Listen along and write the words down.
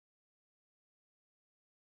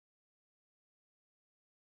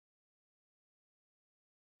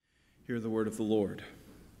Hear the word of the Lord.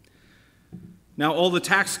 Now all the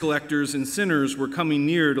tax collectors and sinners were coming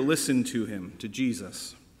near to listen to him, to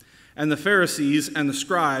Jesus. And the Pharisees and the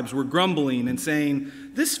scribes were grumbling and saying,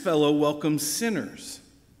 "This fellow welcomes sinners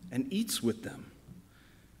and eats with them."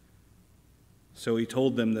 So he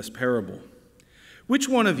told them this parable. "Which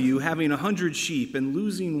one of you, having 100 sheep and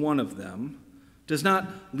losing one of them, does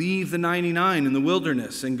not leave the 99 in the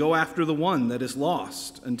wilderness and go after the one that is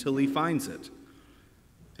lost until he finds it?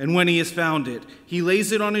 And when he has found it, he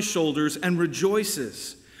lays it on his shoulders and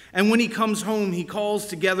rejoices. And when he comes home, he calls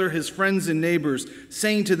together his friends and neighbors,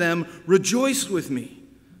 saying to them, 'Rejoice with me,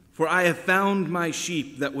 for I have found my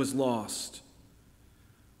sheep that was lost.'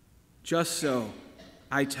 Just so,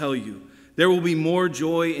 I tell you, there will be more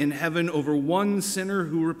joy in heaven over one sinner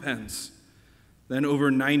who repents than over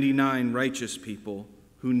 99 righteous people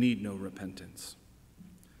who need no repentance."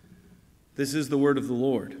 This is the word of the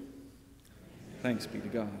Lord. Thanks be to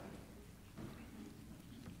God.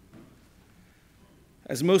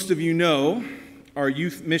 As most of you know, our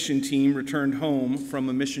youth mission team returned home from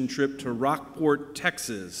a mission trip to Rockport,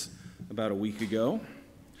 Texas, about a week ago.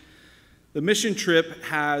 The mission trip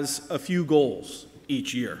has a few goals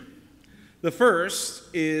each year. The first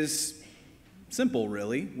is simple,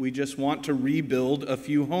 really. We just want to rebuild a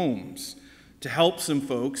few homes to help some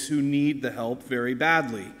folks who need the help very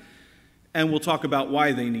badly. And we'll talk about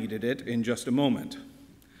why they needed it in just a moment.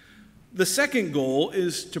 The second goal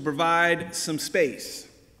is to provide some space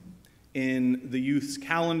in the youth's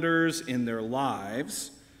calendars, in their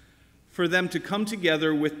lives, for them to come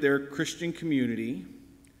together with their Christian community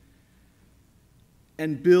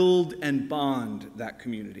and build and bond that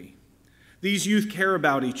community. These youth care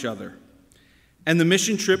about each other, and the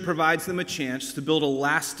mission trip provides them a chance to build a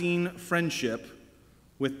lasting friendship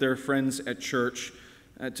with their friends at church,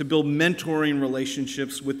 to build mentoring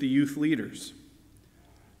relationships with the youth leaders.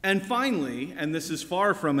 And finally, and this is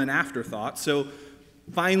far from an afterthought, so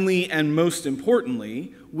finally and most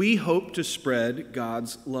importantly, we hope to spread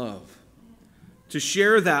God's love, to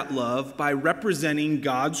share that love by representing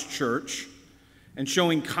God's church and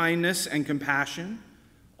showing kindness and compassion,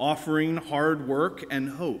 offering hard work and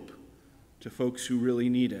hope to folks who really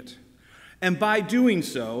need it. And by doing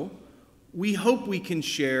so, we hope we can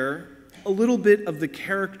share a little bit of the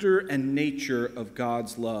character and nature of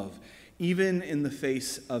God's love, even in the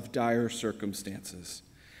face of dire circumstances.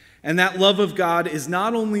 And that love of God is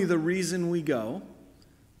not only the reason we go,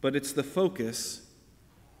 but it's the focus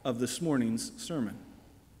of this morning's sermon.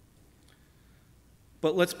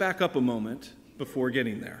 But let's back up a moment before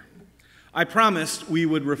getting there. I promised we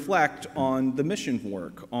would reflect on the mission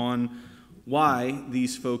work, on why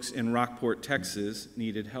these folks in Rockport, Texas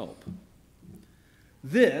needed help.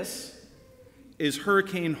 This is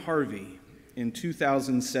Hurricane Harvey in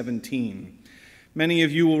 2017. Many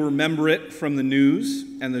of you will remember it from the news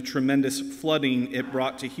and the tremendous flooding it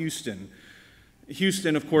brought to Houston.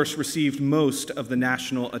 Houston, of course, received most of the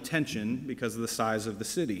national attention because of the size of the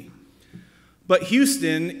city. But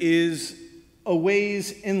Houston is a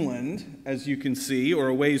ways inland, as you can see, or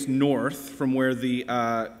a ways north from where the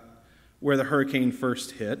hurricane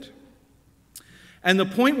first hit. And the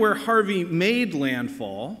point where Harvey made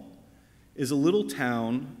landfall is a little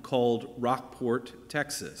town called Rockport,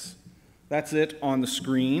 Texas. That's it on the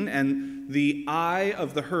screen, and the eye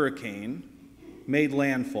of the hurricane made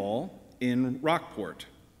landfall in Rockport.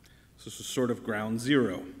 So this was sort of ground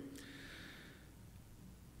zero.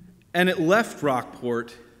 And it left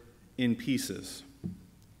Rockport in pieces.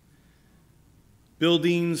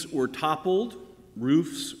 Buildings were toppled,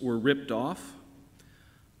 roofs were ripped off,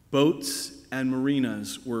 boats and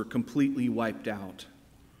marinas were completely wiped out.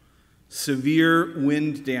 Severe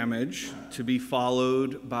wind damage to be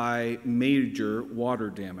followed by major water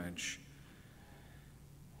damage.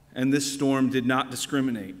 And this storm did not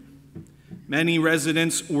discriminate. Many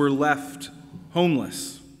residents were left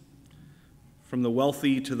homeless, from the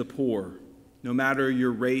wealthy to the poor, no matter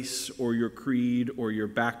your race or your creed or your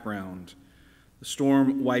background. The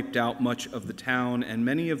storm wiped out much of the town, and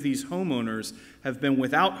many of these homeowners have been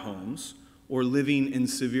without homes or living in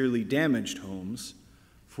severely damaged homes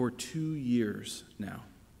for 2 years now.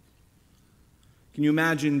 Can you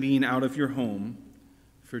imagine being out of your home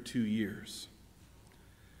for 2 years?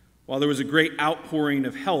 While there was a great outpouring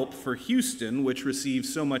of help for Houston, which received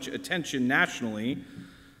so much attention nationally,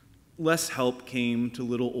 less help came to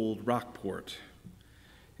little old Rockport.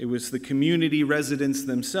 It was the community residents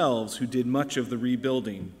themselves who did much of the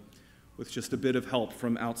rebuilding, with just a bit of help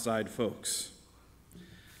from outside folks.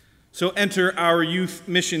 So enter our youth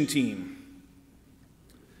mission team.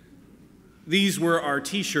 These were our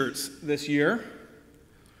t-shirts this year.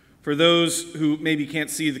 For those who maybe can't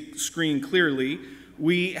see the screen clearly,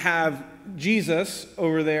 we have Jesus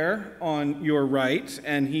over there on your right,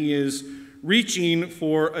 and he is reaching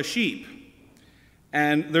for a sheep.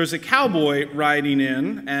 And there's a cowboy riding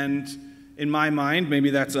in, and in my mind,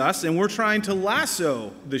 maybe that's us, and we're trying to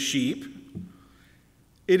lasso the sheep.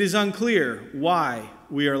 It is unclear why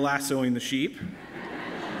we are lassoing the sheep.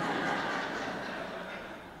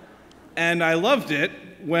 And I loved it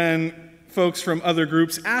when folks from other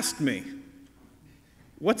groups asked me,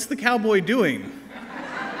 "What's the cowboy doing?"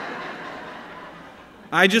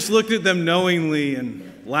 I just looked at them knowingly and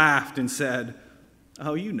laughed and said,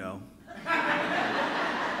 "Oh, you know."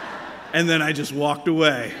 And then I just walked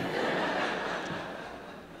away.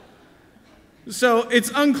 So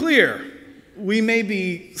it's unclear. We may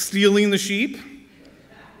be stealing the sheep,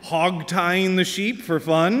 hog-tying the sheep for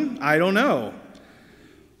fun. I don't know.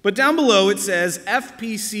 But down below it says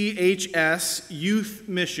FPCHS Youth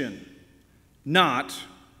Mission, not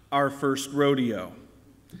our first rodeo.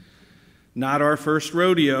 Not our first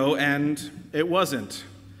rodeo, and it wasn't.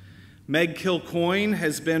 Meg Kilcoyne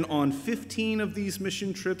has been on 15 of these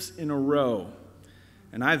mission trips in a row,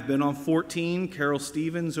 and I've been on 14, Carol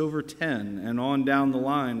Stevens over 10, and on down the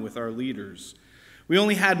line with our leaders. We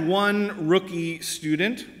only had one rookie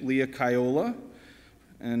student, Leah Kiola,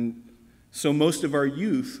 and so most of our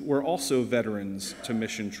youth were also veterans to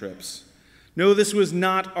mission trips. No, this was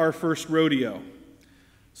not our first rodeo.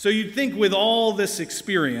 So you'd think with all this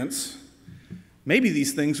experience, maybe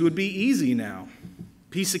these things would be easy now.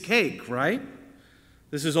 Piece of cake, right?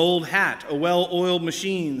 This is old hat, a well-oiled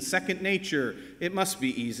machine, second nature. It must be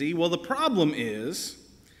easy. Well, the problem is,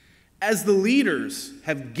 as the leaders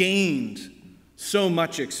have gained so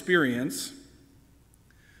much experience,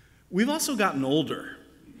 we've also gotten older.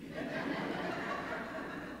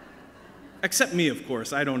 Except me, of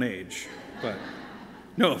course. I don't age. But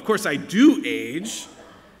no, of course I do age,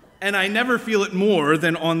 and I never feel it more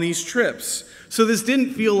than on these trips. So this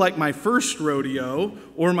didn't feel like my first rodeo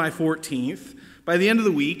or my 14th. By the end of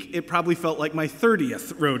the week, it probably felt like my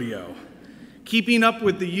 30th rodeo. Keeping up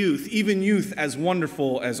with the youth, even youth as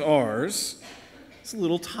wonderful as ours, it's a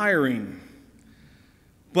little tiring.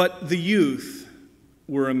 But the youth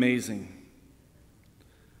were amazing.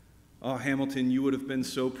 Oh, Hamilton, you would have been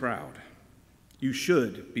so proud. You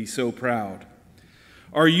should be so proud.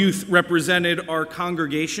 Our youth represented our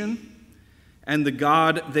congregation and the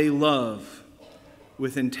God they love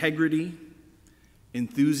with integrity,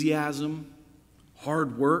 enthusiasm,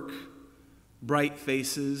 hard work, bright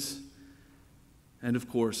faces, and of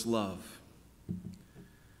course, love.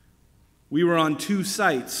 We were on 2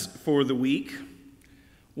 sites for the week.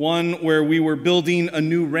 One where we were building a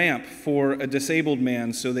new ramp for a disabled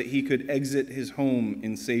man so that he could exit his home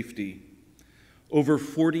in safety. Over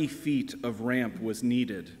 40 feet of ramp was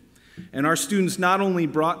needed. And our students not only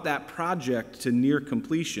brought that project to near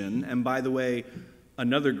completion, and by the way,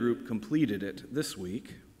 another group completed it this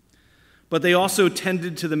week, but they also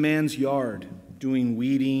tended to the man's yard, doing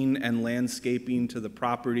weeding and landscaping to the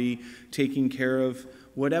property, taking care of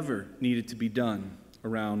whatever needed to be done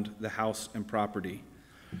around the house and property.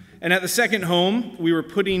 And at the second home, we were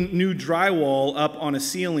putting new drywall up on a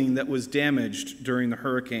ceiling that was damaged during the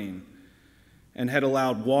hurricane and had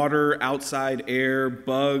allowed water, outside air,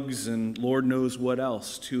 bugs, and Lord knows what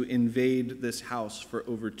else to invade this house for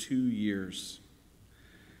over 2 years.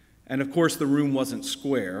 And of course, the room wasn't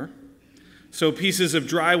square, so pieces of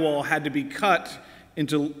drywall had to be cut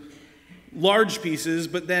into large pieces,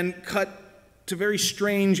 but then cut to very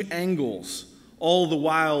strange angles, all the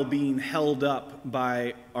while being held up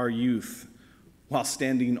by our youth while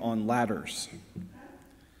standing on ladders.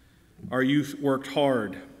 Our youth worked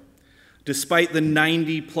hard. Despite the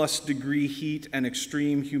 90-plus degree heat and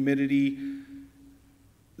extreme humidity,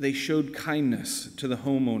 they showed kindness to the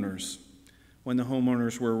homeowners when the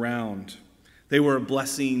homeowners were around. They were a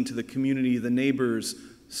blessing to the community. The neighbors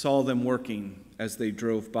saw them working as they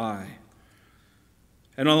drove by.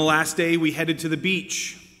 And on the last day, we headed to the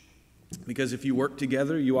beach, because if you work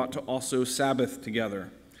together, you ought to also Sabbath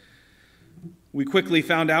together. We quickly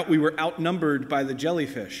found out we were outnumbered by the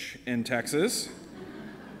jellyfish in Texas,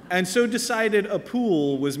 and so decided a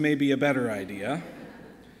pool was maybe a better idea.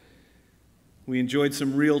 We enjoyed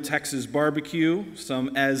some real Texas barbecue,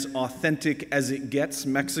 some as authentic as it gets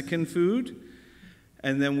Mexican food,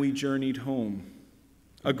 and then we journeyed home.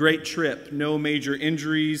 A great trip, no major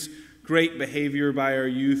injuries, great behavior by our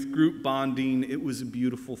youth, group bonding. It was a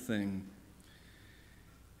beautiful thing.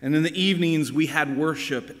 And in the evenings, we had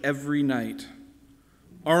worship every night.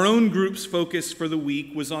 Our own group's focus for the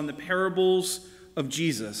week was on the parables of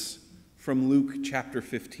Jesus from Luke chapter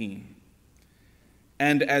 15.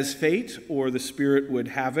 and as fate or the Spirit would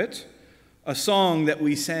have it, a song that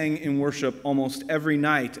we sang in worship almost every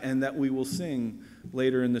night and that we will sing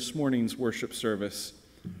later in this morning's worship service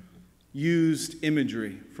used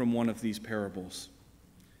imagery from one of these parables.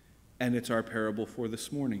 And it's our parable for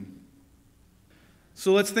this morning.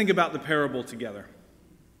 So let's think about the parable together.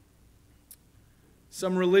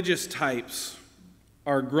 Some religious types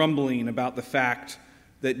are grumbling about the fact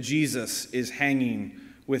that Jesus is hanging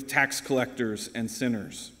with tax collectors and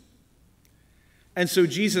sinners. And so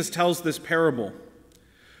Jesus tells this parable.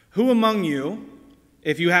 Who among you,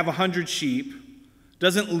 if you have 100 sheep,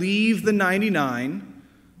 doesn't leave the 99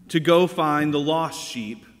 to go find the lost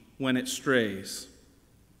sheep when it strays?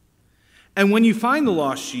 And when you find the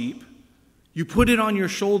lost sheep, you put it on your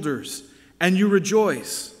shoulders and you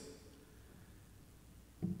rejoice.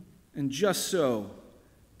 And just so,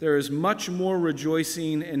 there is much more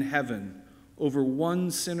rejoicing in heaven over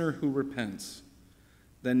one sinner who repents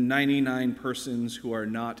than 99 persons who are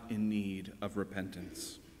not in need of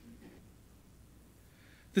repentance.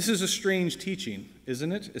 This is a strange teaching,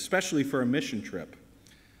 isn't it? Especially for a mission trip.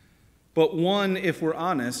 But one, if we're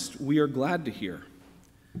honest, we are glad to hear.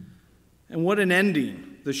 And what an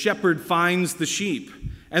ending. The shepherd finds the sheep,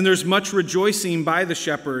 and there's much rejoicing by the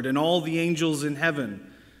shepherd and all the angels in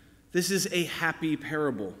heaven. This is a happy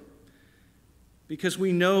parable because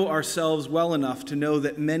we know ourselves well enough to know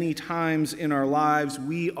that many times in our lives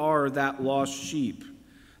we are that lost sheep,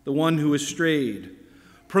 the one who has strayed,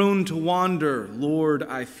 prone to wander, Lord,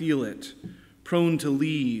 I feel it, prone to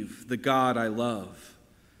leave the God I love.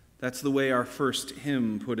 That's the way our first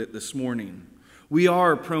hymn put it this morning. We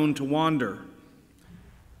are prone to wander,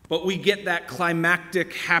 but we get that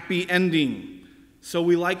climactic happy ending, so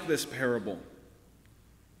we like this parable.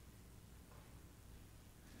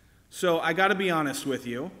 So I got to be honest with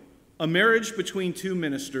you, a marriage between two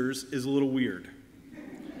ministers is a little weird.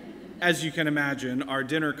 As you can imagine, our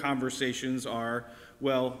dinner conversations are,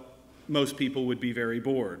 well, most people would be very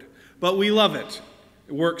bored. But we love it.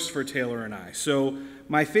 It works for Taylor and I. So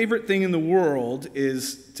my favorite thing in the world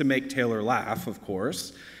is to make Taylor laugh, of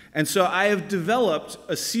course. And so I have developed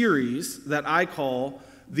a series that I call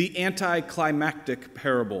the Anticlimactic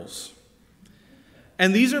Parables.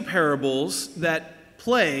 And these are parables that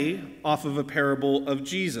play off of a parable of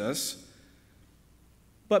Jesus,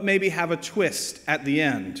 but maybe have a twist at the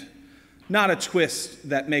end. Not a twist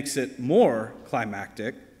that makes it more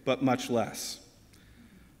climactic, but much less.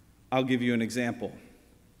 I'll give you an example.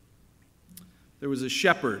 There was a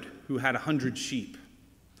shepherd who had 100 sheep.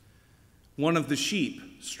 One of the sheep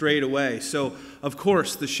strayed away, so of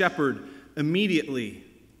course the shepherd immediately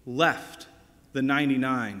left the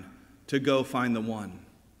 99 to go find the one.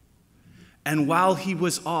 And while he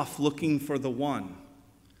was off looking for the one,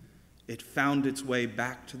 it found its way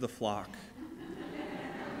back to the flock.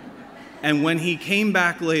 And when he came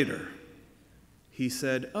back later, he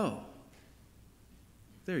said, "Oh,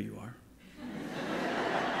 there you are."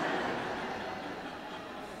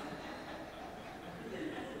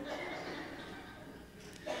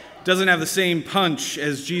 Doesn't have the same punch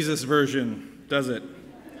as Jesus' version, does it?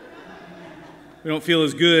 We don't feel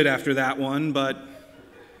as good after that one, but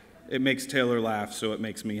it makes Taylor laugh, so it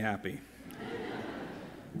makes me happy.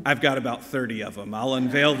 I've got about 30 of them. I'll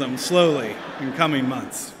unveil them slowly in coming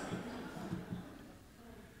months.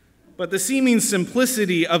 But the seeming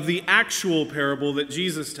simplicity of the actual parable that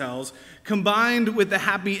Jesus tells, combined with the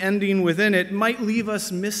happy ending within it, might leave us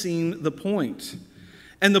missing the point.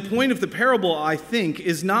 And the point of the parable, I think,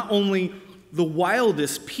 is not only the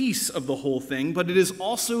wildest piece of the whole thing, but it is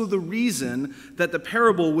also the reason that the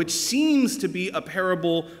parable, which seems to be a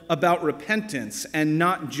parable about repentance and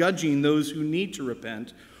not judging those who need to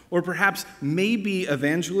repent, or perhaps maybe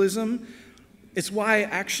evangelism, it's why I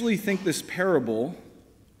actually think this parable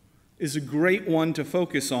is a great one to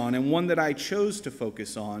focus on and one that I chose to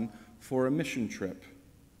focus on for a mission trip,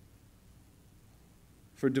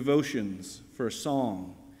 for devotions, for a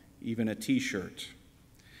song, even a t-shirt.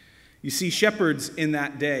 You see, shepherds in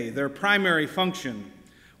that day, their primary function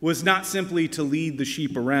was not simply to lead the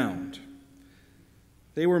sheep around.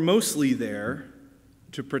 They were mostly there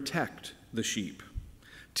to protect the sheep,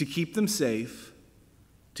 to keep them safe,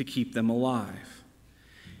 to keep them alive.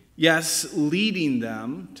 Yes, leading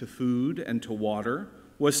them to food and to water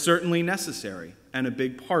was certainly necessary and a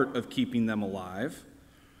big part of keeping them alive,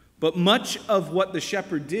 but much of what the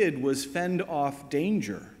shepherd did was fend off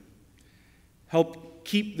danger, help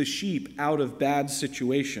keep the sheep out of bad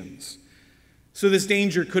situations. So this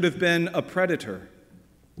danger could have been a predator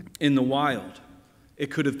in the wild. It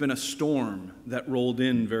could have been a storm that rolled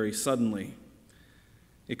in very suddenly.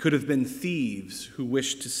 It could have been thieves who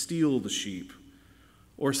wished to steal the sheep,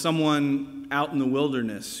 or someone out in the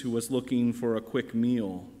wilderness who was looking for a quick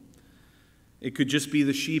meal. It could just be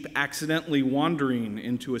the sheep accidentally wandering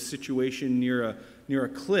into a situation near a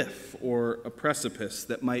cliff or a precipice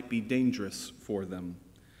that might be dangerous for them.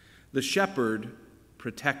 The shepherd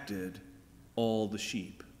protected all the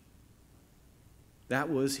sheep.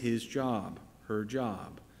 That was his job, her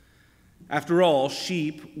job. After all,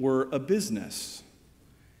 sheep were a business.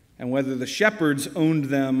 And whether the shepherds owned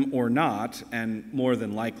them or not, and more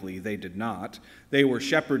than likely they did not, they were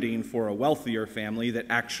shepherding for a wealthier family that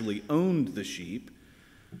actually owned the sheep.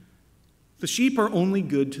 The sheep are only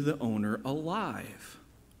good to the owner alive.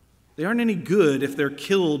 They aren't any good if they're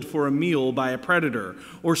killed for a meal by a predator,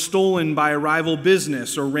 or stolen by a rival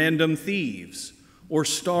business or random thieves, or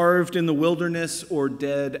starved in the wilderness or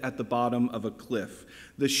dead at the bottom of a cliff.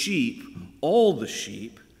 The sheep, all the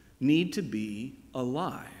sheep, need to be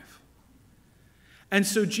alive. And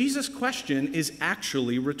so Jesus' question is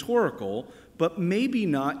actually rhetorical, but maybe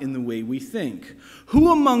not in the way we think. Who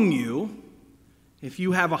among you, if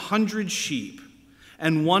you have 100 sheep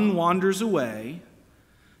and one wanders away,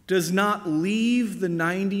 does not leave the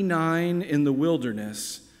 99 in the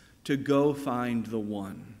wilderness to go find the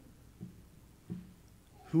one?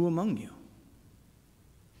 Who among you?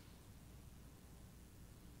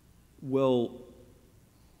 Well,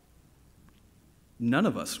 none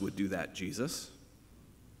of us would do that, Jesus.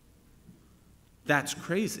 That's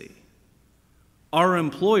crazy. Our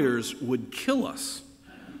employers would kill us.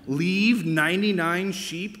 Leave 99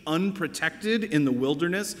 sheep unprotected in the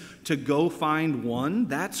wilderness to go find one?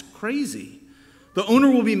 That's crazy. The owner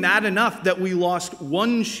will be mad enough that we lost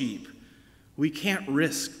one sheep. We can't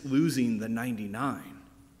risk losing the 99.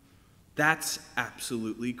 That's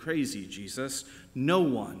absolutely crazy, Jesus. No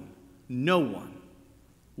one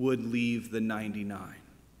would leave the 99.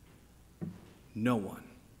 No one.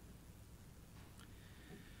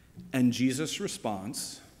 And Jesus'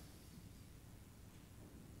 response,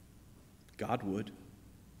 God would.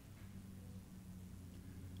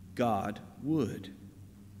 God would.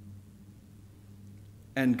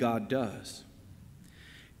 And God does.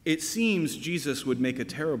 It seems Jesus would make a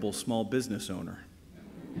terrible small business owner,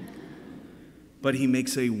 but he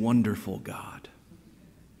makes a wonderful God.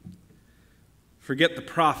 Forget the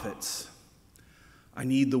prophets. I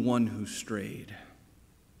need the one who strayed.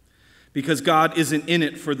 Because God isn't in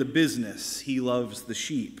it for the business. He loves the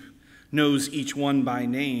sheep, knows each one by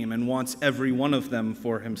name, and wants every one of them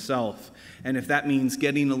for himself. And if that means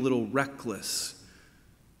getting a little reckless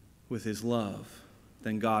with his love,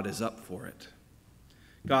 then God is up for it.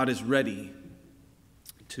 God is ready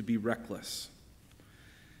to be reckless.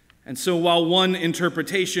 And so while one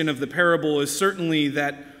interpretation of the parable is certainly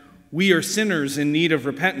that we are sinners in need of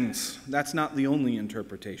repentance, that's not the only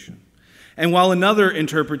interpretation. And while another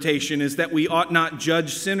interpretation is that we ought not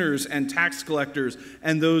judge sinners and tax collectors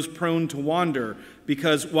and those prone to wander,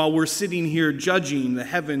 because while we're sitting here judging, the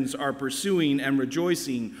heavens are pursuing and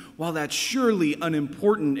rejoicing. While that's surely an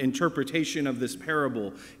important interpretation of this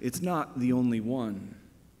parable, it's not the only one.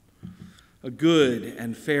 A good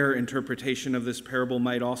and fair interpretation of this parable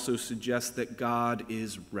might also suggest that God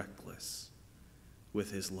is reckless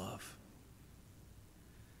with his love,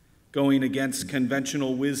 going against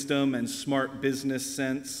conventional wisdom and smart business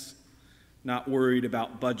sense, not worried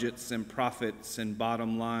about budgets and profits and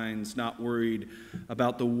bottom lines, not worried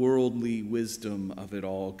about the worldly wisdom of it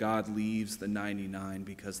all. God leaves the 99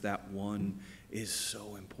 because that one is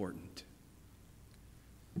so important.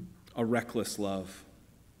 A reckless love.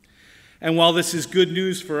 And while this is good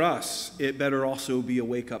news for us, it better also be a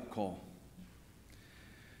wake-up call.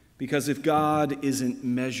 Because if God isn't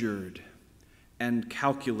measured and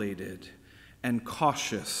calculated and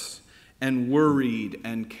cautious and worried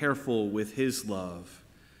and careful with his love,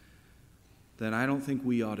 then I don't think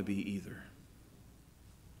we ought to be either.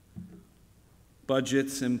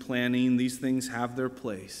 Budgets and planning, these things have their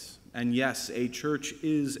place. And yes, a church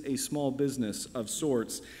is a small business of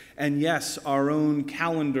sorts. And yes, our own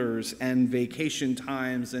calendars and vacation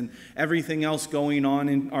times and everything else going on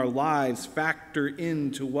in our lives factor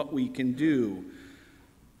into what we can do.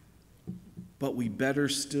 But we better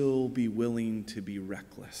still be willing to be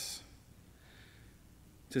reckless.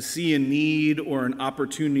 To see a need or an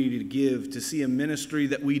opportunity to give, to see a ministry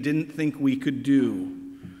that we didn't think we could do,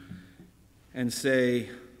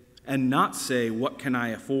 and not say, what can I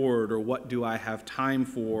afford, or what do I have time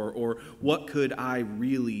for, or what could I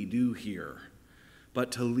really do here?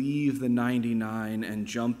 But to leave the 99 and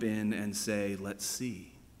jump in and say, let's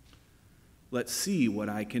see. Let's see what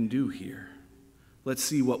I can do here. Let's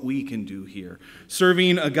see what we can do here.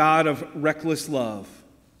 Serving a God of reckless love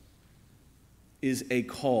is a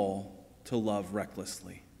call to love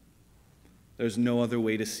recklessly. There's no other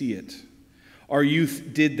way to see it. Our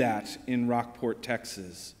youth did that in Rockport,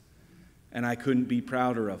 Texas, and I couldn't be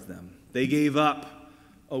prouder of them. They gave up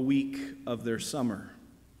a week of their summer.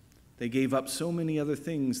 They gave up so many other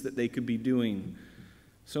things that they could be doing.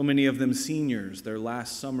 So many of them seniors, their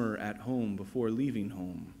last summer at home before leaving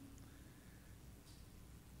home.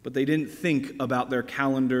 But they didn't think about their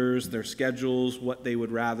calendars, their schedules, what they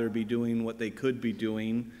would rather be doing, what they could be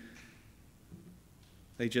doing.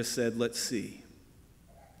 They just said, let's see.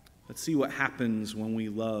 Let's see what happens when we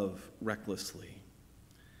love recklessly.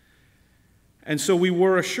 And so we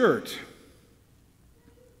wore a shirt.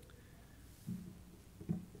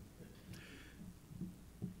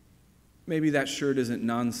 Maybe that shirt isn't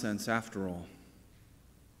nonsense after all.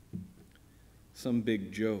 Some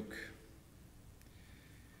big joke.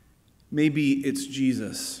 Maybe it's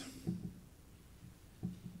Jesus.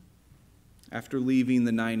 After leaving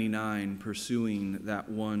the 99, pursuing that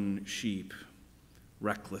one sheep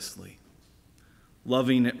recklessly,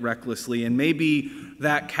 loving it recklessly. And maybe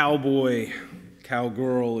that cowboy,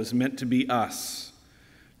 cowgirl is meant to be us,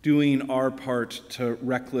 doing our part to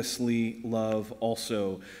recklessly love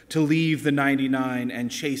also, to leave the 99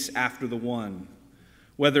 and chase after the one.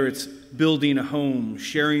 Whether it's building a home,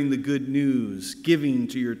 sharing the good news, giving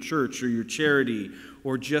to your church or your charity,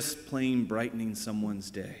 or just plain brightening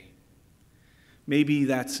someone's day. Maybe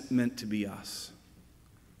that's meant to be us.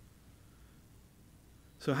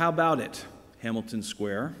 So how about it, Hamilton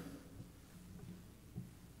Square?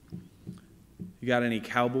 You got any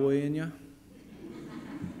cowboy in you?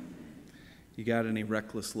 You got any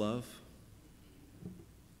reckless love?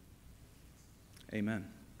 Amen.